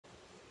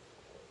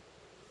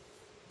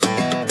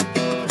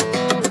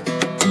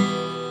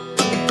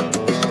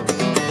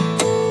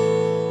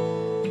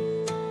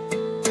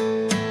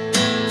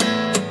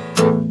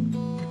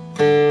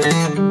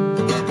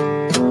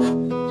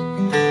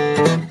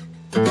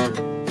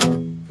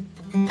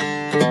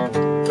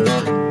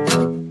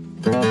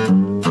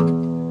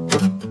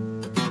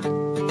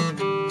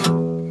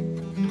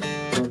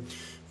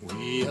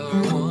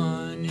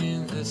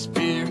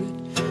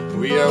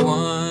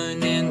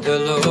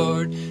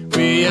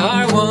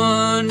are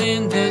one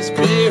in the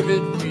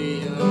Spirit,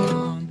 we are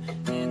one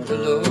in the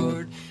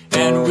Lord.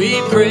 And we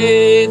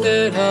pray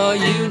that our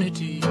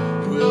unity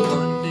will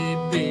one day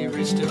be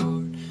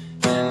restored.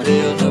 And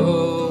they'll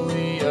know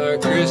we are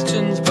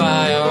Christians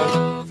by our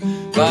love,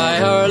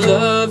 by our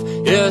love.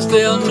 Yes,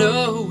 they'll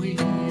know we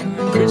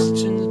are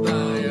Christians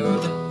by our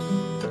love.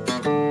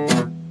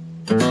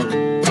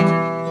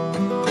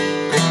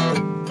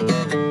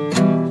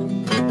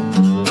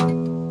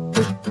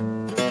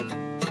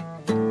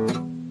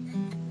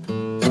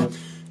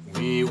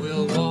 We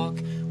will walk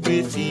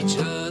with each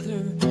other.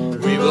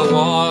 We will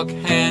walk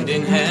hand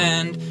in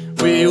hand.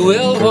 We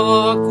will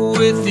walk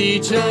with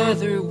each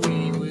other.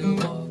 We will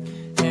walk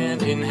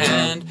hand in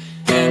hand.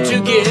 And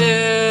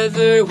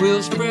together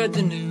we'll spread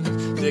the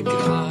news that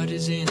God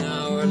is in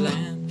our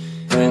land.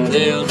 And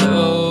they'll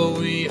know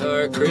we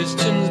are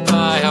Christians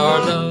by our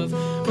love,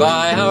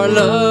 by our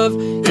love.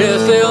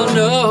 Yes, they'll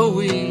know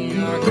we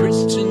are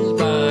Christians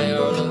by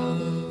our love.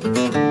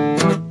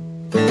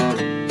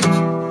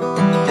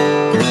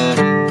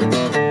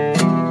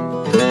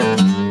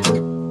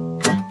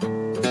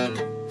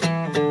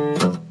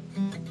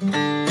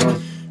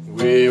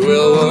 We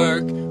will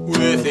work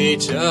with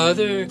each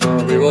other.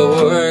 We will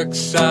work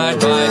side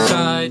by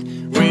side.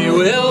 We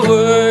will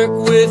work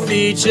with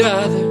each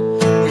other.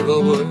 We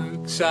will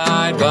work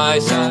side by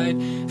side.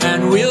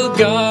 And we'll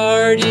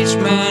guard each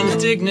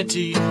man's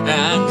dignity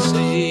and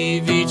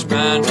save each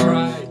man's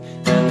pride.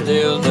 And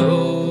they'll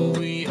know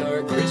we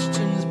are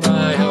Christians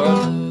by our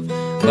love,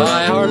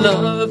 by our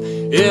love.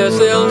 Yes,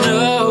 they'll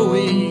know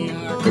we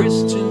are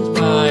Christians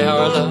by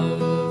our love.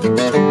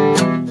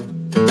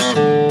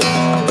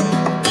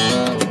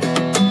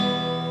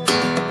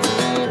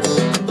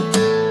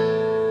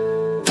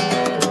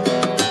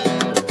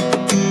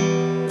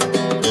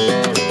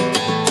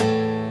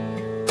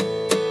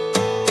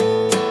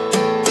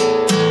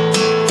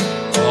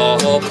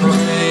 All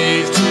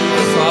praise to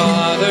the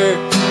Father,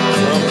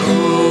 from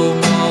whom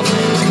all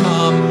things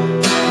come,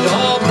 and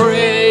all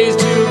praise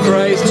to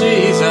Christ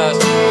Jesus,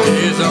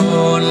 His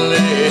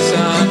only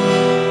Son,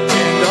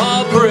 and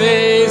all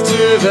praise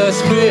to the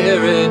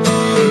Spirit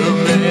who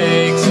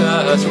makes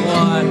us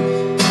one.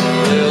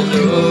 They'll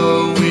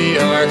know we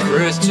are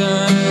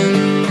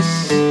Christians.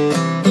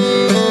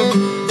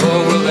 Oh,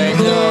 will they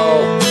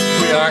know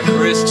we are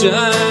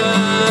Christians?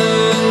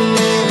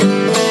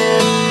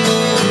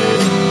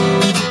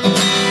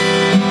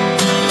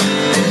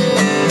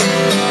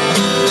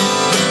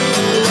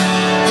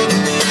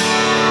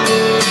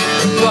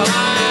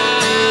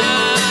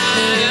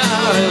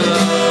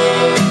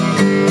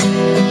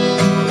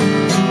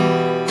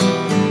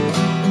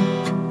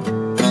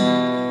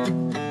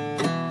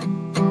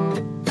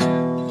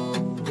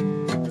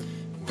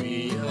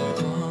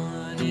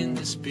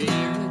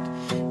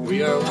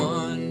 We are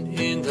one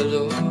in the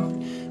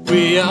Lord.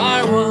 We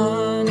are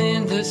one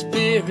in the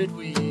Spirit.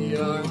 We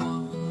are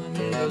one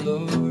in the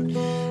Lord.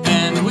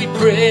 And we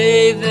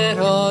pray that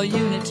all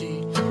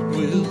unity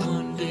will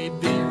one day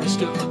be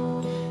restored.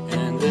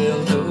 And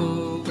they'll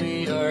know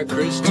we are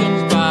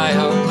Christians by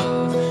our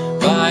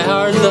love, by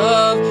our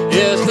love.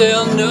 Yes,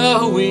 they'll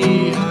know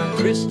we are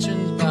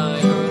Christians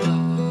by our love.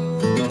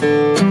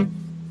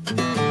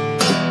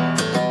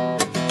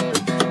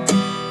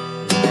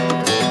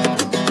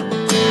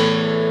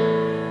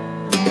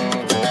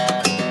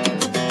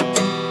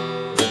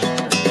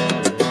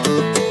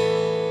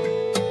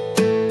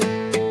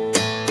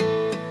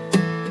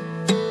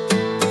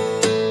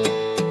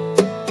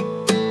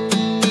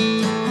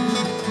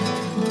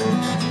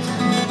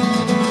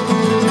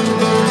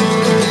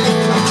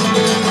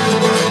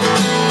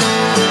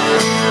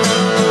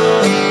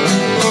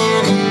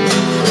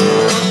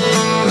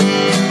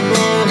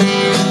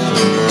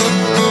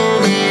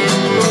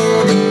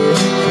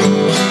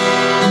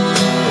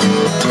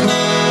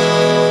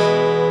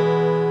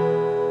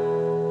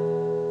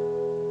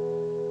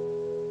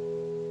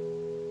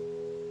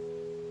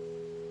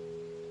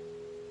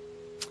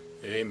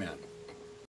 Amen.